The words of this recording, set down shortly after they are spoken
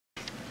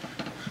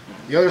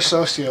The Other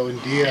Socio and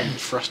DM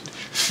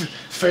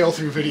fail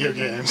through video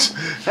games.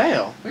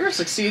 Fail? We were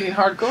succeeding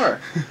hardcore.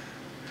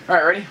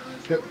 Alright, ready?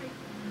 Yep.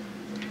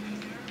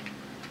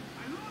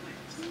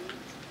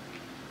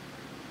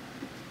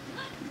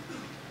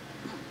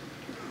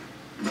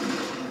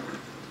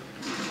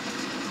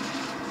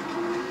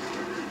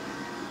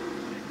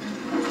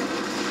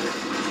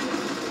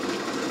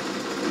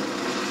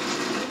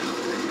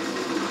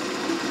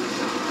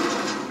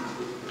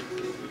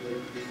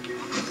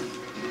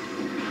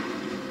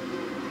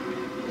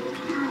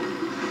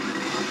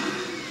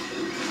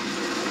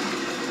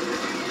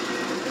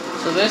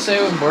 So they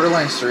say when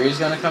Borderlands 3 is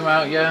gonna come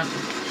out yet?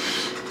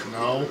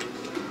 No. I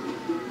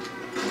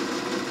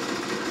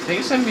think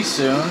it's gonna be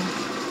soon.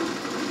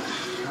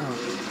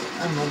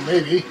 I don't know,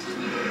 maybe.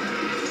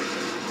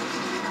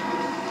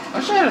 I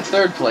wish I had a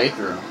third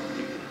playthrough.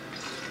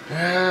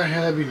 Yeah,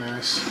 that'd be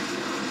nice.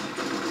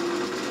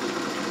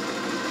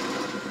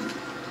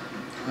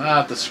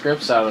 Ah, the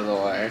script's out of the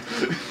way.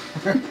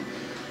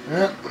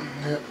 Yep.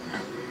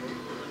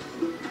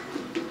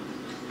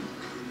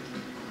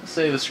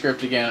 Say the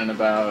script again in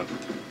about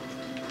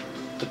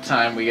the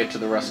time we get to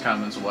the Rust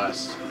Commons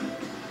West.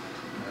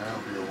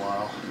 That'll be a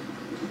while.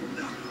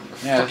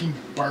 Yeah. Fucking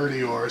bird of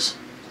yours.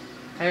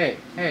 Hey,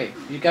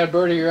 you got a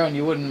bird of your own,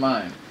 you wouldn't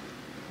mind.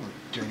 Oh,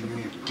 damn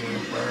you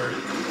damn bird.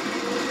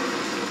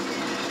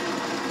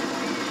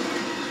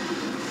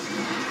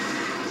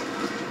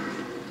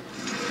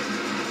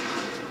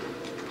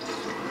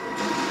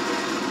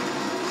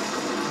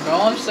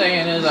 All I'm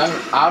saying is I'm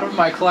out of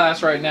my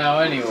class right now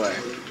anyway.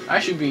 I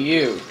should be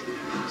you.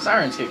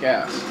 Sirens kick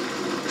ass.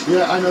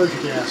 Yeah, I know you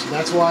kick ass.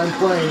 That's why I'm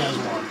playing as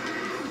one.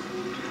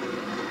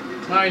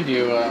 Mind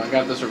you, I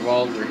got this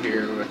revolver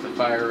here with the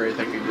fire rate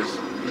that could just...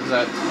 Does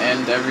that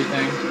end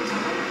everything?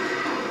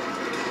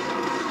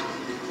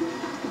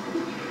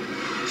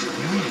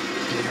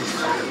 Damn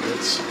fire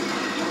rates.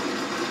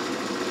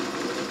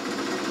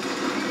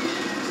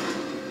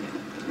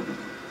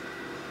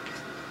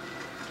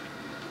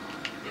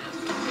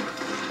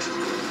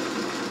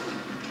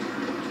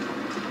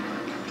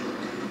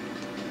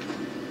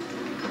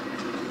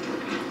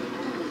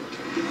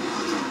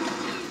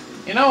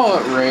 You know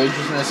what Rage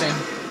was missing?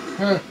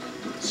 Huh.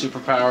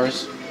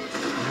 Superpowers.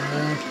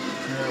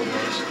 Yeah, it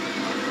was.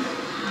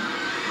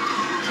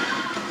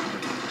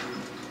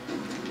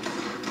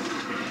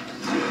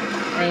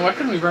 I mean, why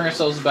couldn't we bring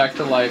ourselves back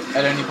to life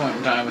at any point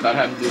in time without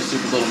having to do a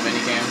stupid little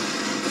minicam?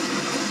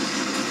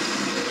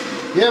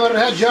 Yeah, but it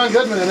had John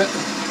Goodman in it.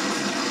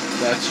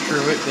 That's true,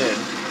 it did.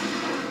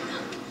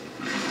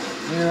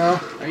 You know?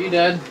 Are you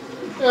dead?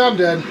 Yeah, I'm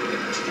dead.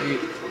 You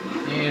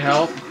need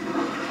help?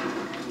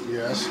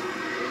 Yes.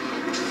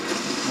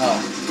 Oh.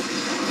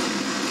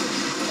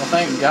 Well,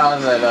 thank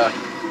God that that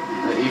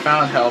you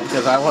found help,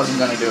 because I wasn't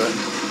going to do it.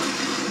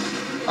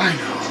 I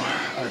know.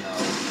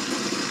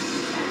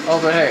 Oh,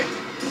 but hey,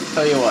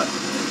 tell you what.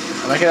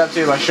 I'll make it up to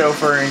you by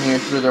chauffeuring you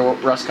through the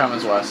Rust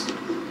Commons West.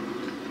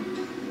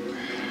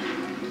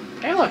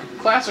 Hey, look,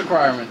 class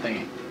requirement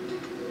thingy.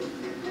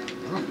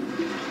 Huh.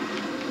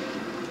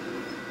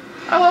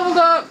 I leveled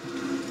up!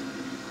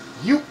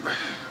 You.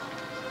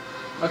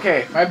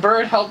 Okay, my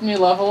bird helped me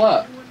level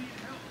up.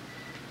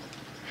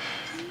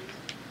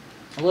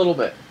 A little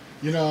bit.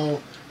 You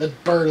know,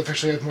 that bird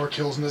officially has more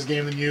kills in this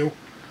game than you.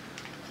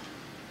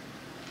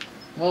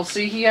 Well,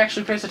 see, he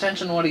actually pays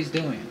attention to what he's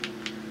doing.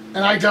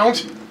 And I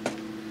don't?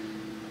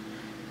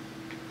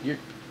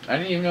 I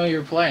didn't even know you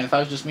were playing. I thought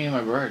it was just me and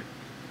my bird.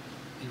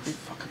 You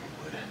fucking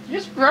would. You're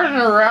just running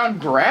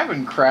around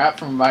grabbing crap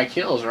from my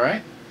kills,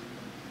 right?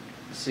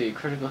 Let's see,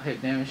 critical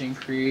hit damage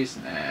increase,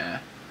 nah.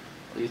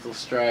 Lethal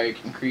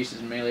strike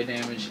increases melee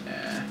damage,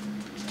 nah.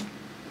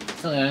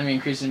 Killing an enemy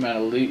increases the amount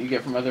of loot you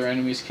get from other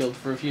enemies killed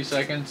for a few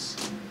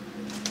seconds.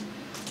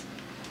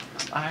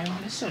 I'm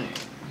listening.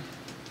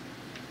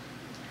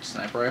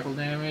 Sniper rifle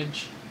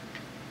damage.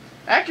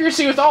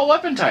 Accuracy with all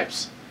weapon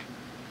types.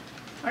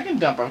 I can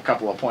dump a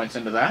couple of points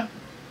into that.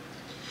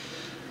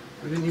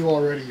 Why didn't you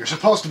already? You're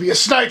supposed to be a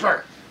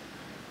sniper!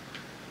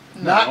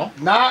 No.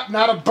 Not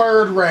a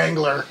bird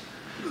wrangler.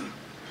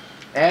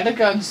 And a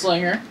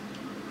gunslinger.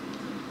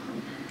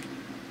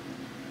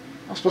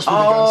 I'm supposed to be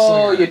the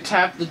Oh,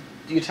 gunslinger.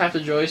 you tap the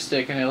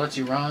joystick and it lets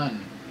you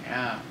run.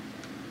 Yeah.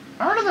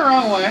 I running the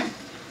wrong way.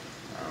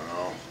 I don't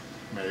know.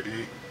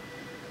 Maybe.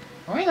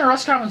 Are we in the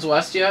Rust Commons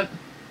West yet?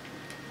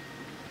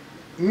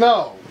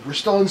 No, we're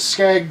still in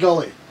Skag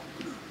Gully.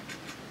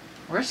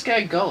 Where's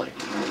Skag Gully?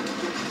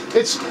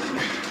 It's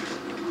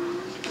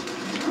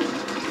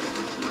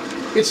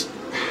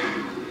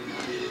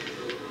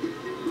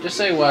Just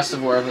say west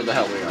of wherever the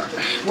hell we are.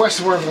 west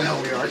of wherever the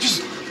hell we are.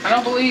 Just I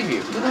don't believe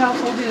you. Who the hell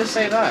told you to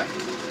say that?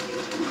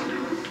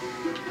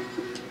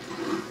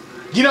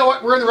 you know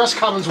what? We're in the Rust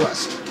Commons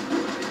West.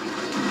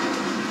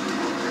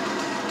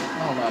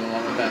 Hold on a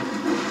moment then.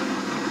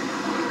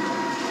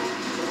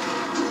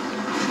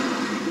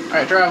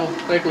 Alright, travel,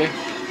 quickly.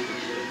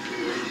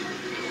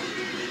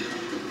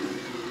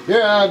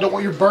 Yeah, I don't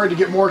want your bird to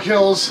get more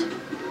kills.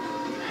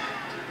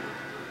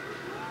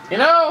 You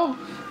know,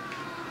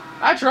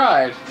 I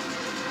tried.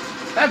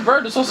 That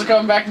bird was supposed to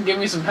come back and give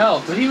me some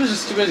help, but he was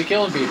just too busy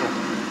killing people.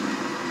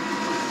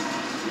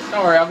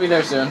 Don't worry, I'll be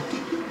there soon.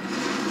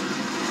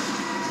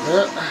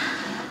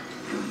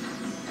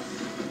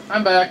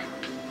 I'm back.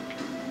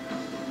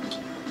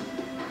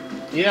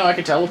 You know I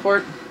can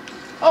teleport?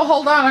 Oh,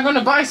 hold on, I'm going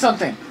to buy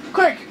something.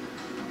 Quick!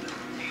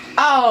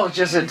 Oh,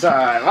 just in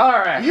time.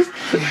 Alright.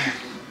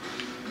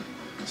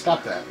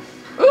 Stop that.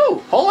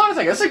 Ooh, hold on a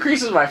second. This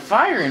increases my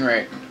firing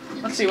rate.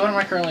 Let's see, what am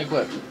I currently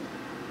equipped?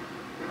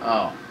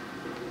 Oh.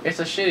 It's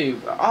a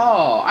shitty...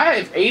 Oh, I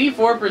have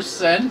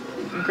 84%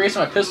 increase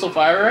my pistol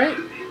fire rate?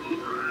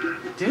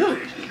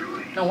 Dude.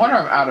 No wonder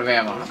I'm out of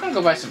ammo. I'm gonna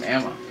go buy some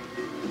ammo.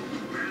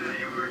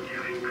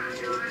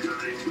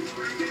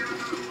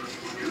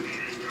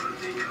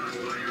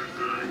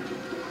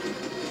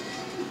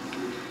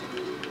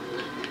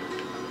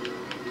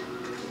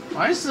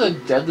 Why is the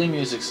deadly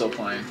music still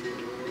playing?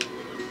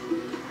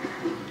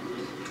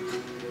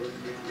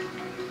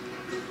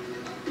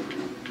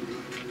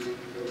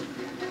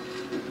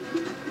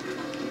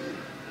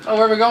 Oh,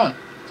 where are we going?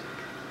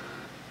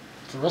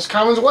 To the Rust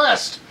Commons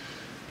West.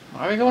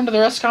 Why are we going to the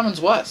Rust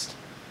Commons West?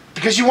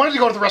 Because you wanted to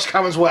go to the Rust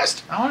Commons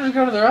West. I wanted to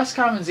go to the Rust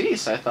Commons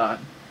East, I thought.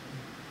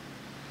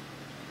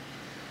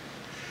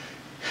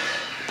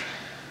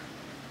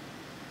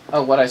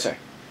 Oh, what'd I say?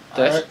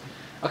 This? Right.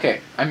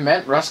 Okay, I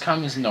meant Rust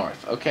Commons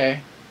North,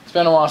 okay? It's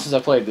been a while since I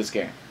played this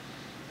game.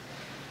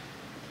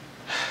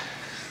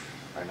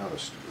 I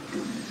noticed.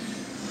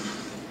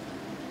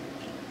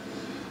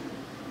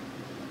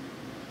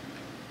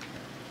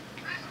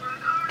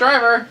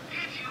 Driver!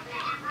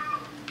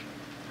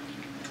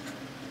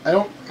 I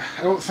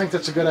don't think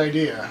that's a good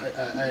idea.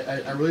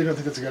 I really don't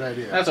think that's a good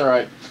idea. That's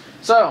alright.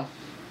 So,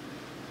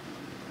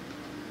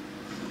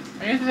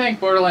 when do you think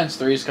Borderlands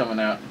 3 is coming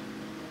out?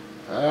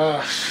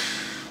 I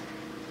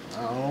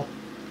don't know.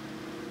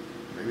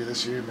 Maybe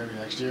this year, maybe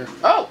next year.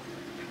 Oh!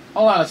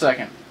 Hold on a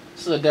second.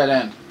 This is a dead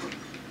end.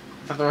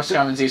 I thought the Rust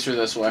Commons East were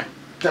this way.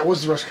 That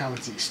was the Rust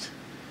Commons East.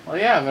 Well,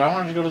 yeah, but I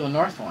wanted to go to the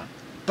north one.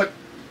 But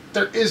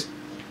there is...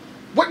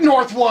 What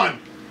north one?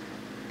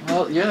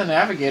 Well, you're the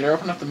navigator.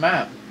 Open up the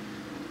map.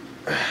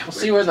 We'll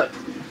see where the...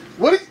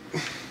 What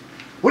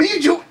are you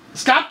doing?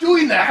 Stop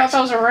doing I that! thought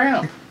that was a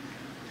ramp.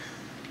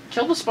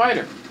 Kill the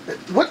spider.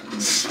 What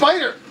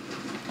spider?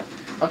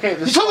 Okay,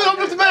 You told me to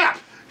open up the map!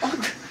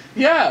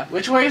 Yeah,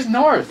 which way is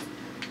north?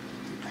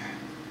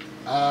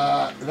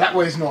 That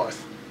way's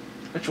north.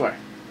 Which way?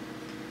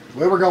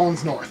 Where we're going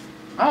is north.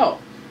 Oh.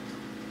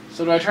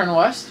 So do I turn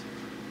west?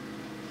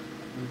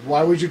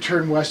 Why would you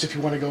turn west if you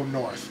want to go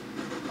north?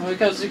 Well,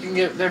 because you can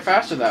get there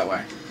faster that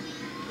way.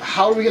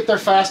 How do we get there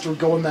faster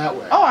going that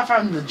way? Oh, I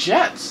found the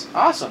jets.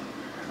 Awesome.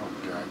 Oh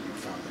god, you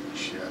found the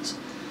jets.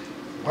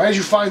 Why did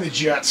you find the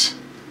jets?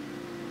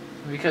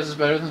 Because it's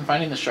better than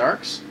finding the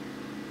sharks?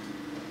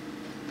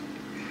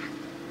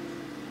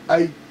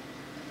 I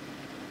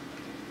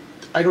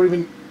don't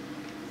even...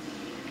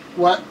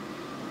 What?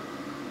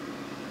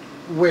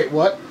 Wait,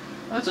 what?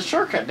 Oh, that's a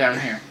shortcut down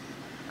here.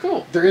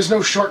 Cool. There is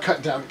no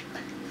shortcut down...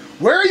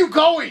 Where are you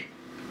going?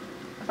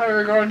 I thought we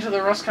were going to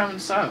the Rust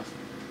Commons South.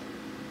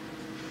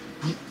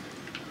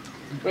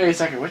 Wait a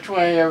second, which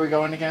way are we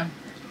going again?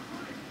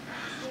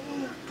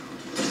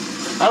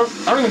 I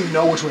don't even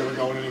know which way we're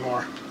going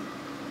anymore.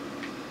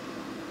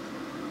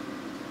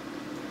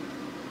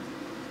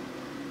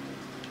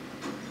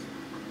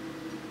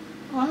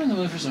 Well, I'm in the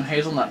mood for some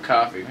hazelnut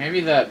coffee.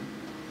 Maybe that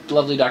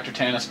lovely Dr.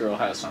 Tannis girl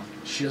has some.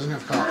 She doesn't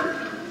have coffee.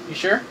 You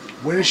sure?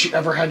 When has she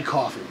ever had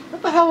coffee?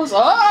 What the hell was...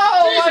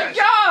 Oh Jesus!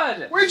 my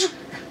god! Where'd you...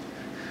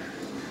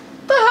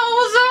 What the hell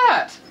was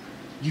that?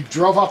 You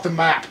drove off the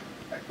map.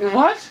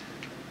 What?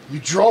 You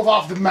drove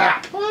off the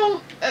map.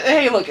 Well,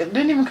 hey, look, it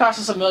didn't even cost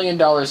us $1 million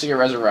to get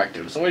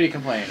resurrected, so what are you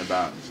complaining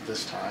about?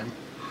 This time.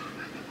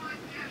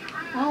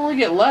 Well, we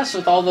get less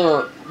with all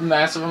the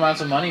massive amounts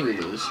of money we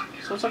lose,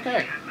 so it's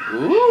okay.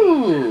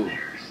 Ooh!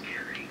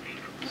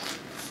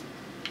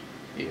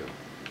 Ew.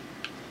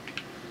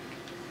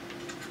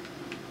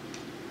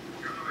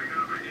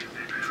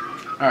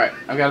 Alright,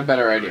 I've got a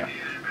better idea.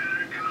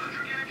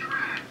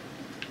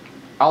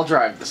 I'll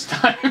drive this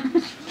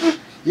time.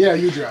 Yeah,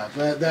 you drive.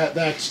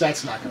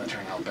 That's not going to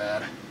turn out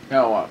bad.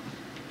 Now what?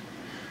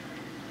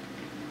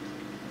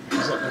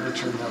 Because that never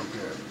turned out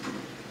good.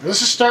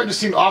 This is starting to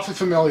seem awfully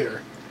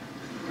familiar.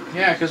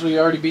 Yeah, because we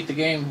already beat the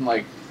game,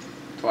 like,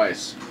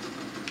 twice.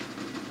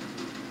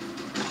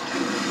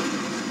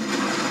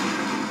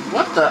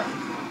 What the?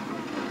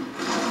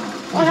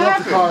 What You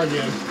happened? the car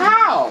again.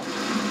 How?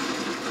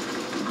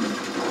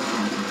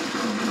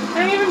 I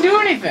didn't even do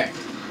anything.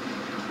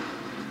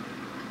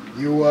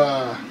 You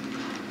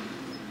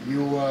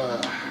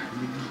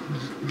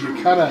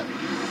kind of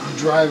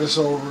drive us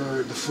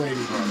over the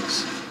flamey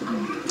bugs.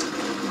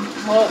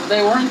 Well,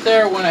 they weren't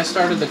there when I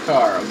started the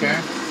car, okay?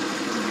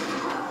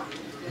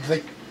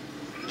 They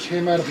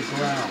came out of the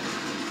ground.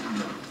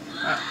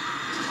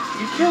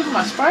 You killed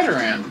my spider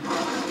ant.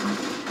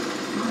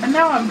 And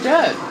now I'm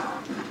dead.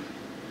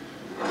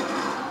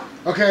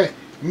 Okay,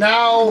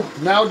 now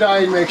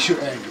dying makes you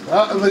angry.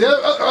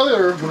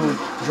 Earlier, when we were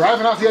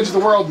driving off the edge of the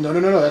world, no,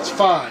 that's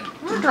fine.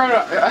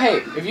 Hey,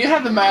 if you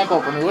had the map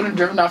open, we would have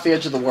driven off the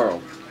edge of the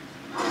world.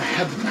 I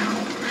had the map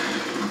open.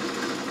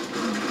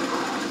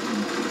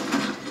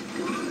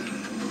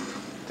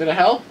 Did it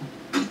help?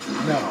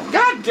 No.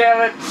 God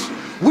damn it!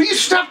 Will you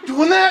stop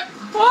doing that?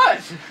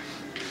 What?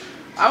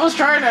 I was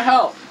trying to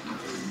help.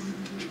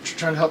 You're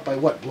trying to help by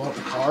what? Blow up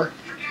the car?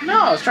 No,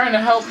 I was trying to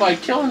help by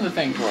killing the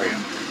thing for you.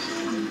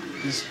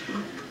 Is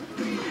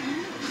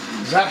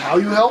that how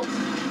you help?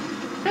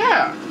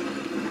 Yeah.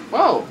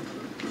 Whoa.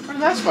 Where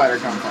did that spider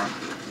come from?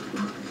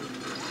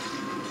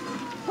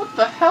 What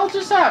the hell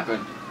just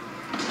happened?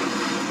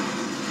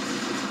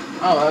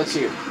 Oh, that's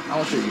you. I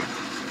will shoot you.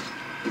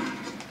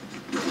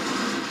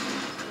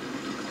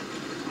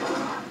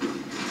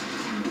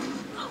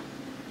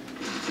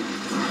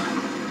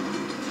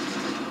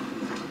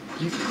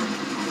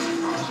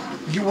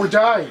 You were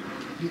dying.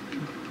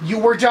 You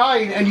were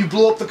dying and you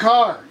blew up the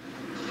car.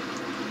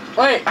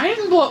 Wait, I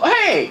didn't blow...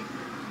 Hey!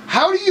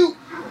 How do you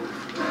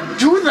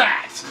do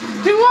that?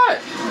 Do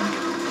what?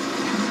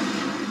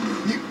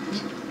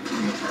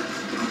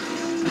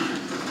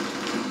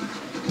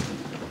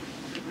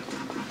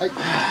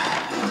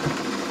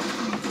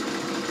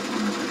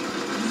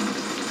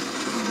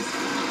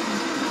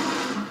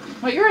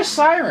 Wait, you're a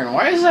siren.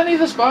 Why does any of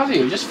this bother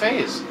you? Just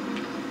phase.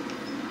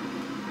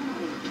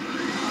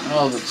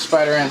 Oh, the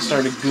spider ant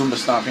started Goomba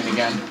stomping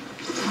again.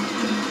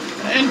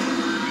 And...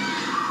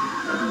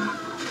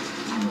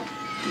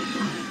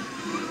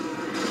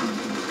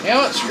 You know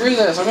what? Screw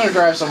this. I'm gonna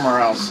drive somewhere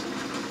else.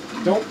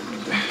 Don't.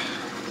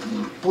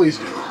 Please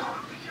do.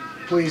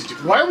 Please do.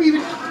 Why are we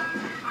even...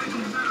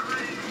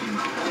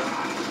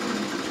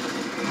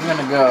 I'm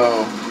gonna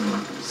go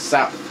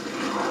south.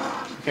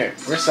 Okay,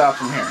 we're south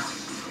from here.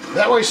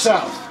 That way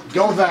south.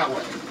 Go that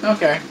way.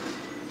 Okay.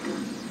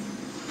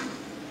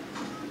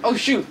 Oh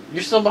shoot,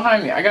 you're still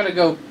behind me. I gotta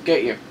go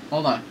get you.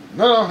 Hold on.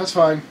 No, that's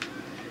fine.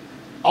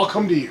 I'll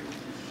come to you.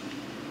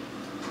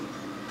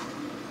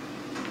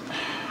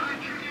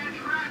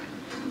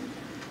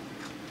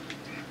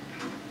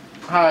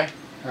 Hi.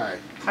 Alright.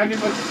 How'd you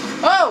put...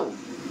 Oh!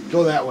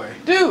 Go that way.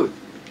 Dude!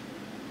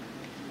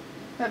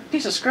 That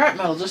piece of scrap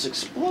metal just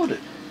exploded.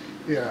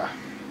 Yeah.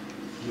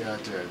 Yeah,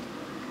 it did.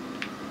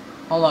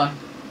 Hold on.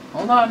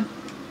 Hold on.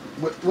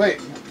 Wait.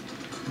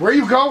 Where are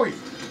you going?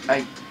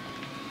 I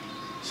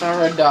saw a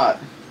red dot.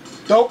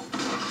 Don't.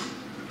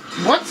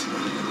 What?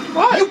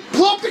 What? You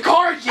blew up the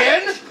car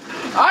again?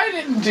 I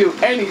didn't do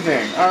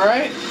anything,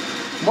 alright?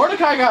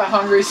 Mordecai got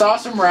hungry, saw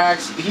some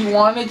racks, he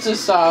wanted to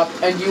stop,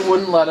 and you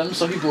wouldn't let him,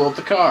 so he blew up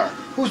the car.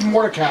 Who's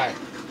Mordecai?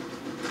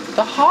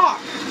 The hawk!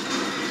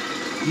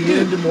 You get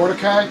into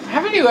Mordecai?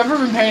 Haven't you ever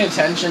been paying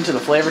attention to the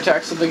flavor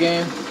text of the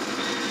game?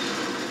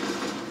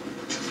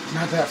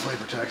 Not that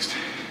flavor text.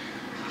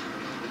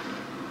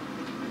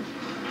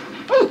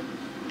 Ooh!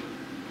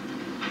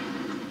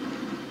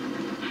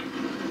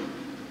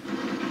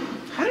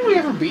 How did we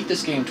ever beat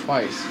this game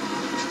twice?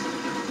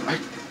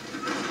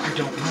 I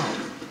don't know.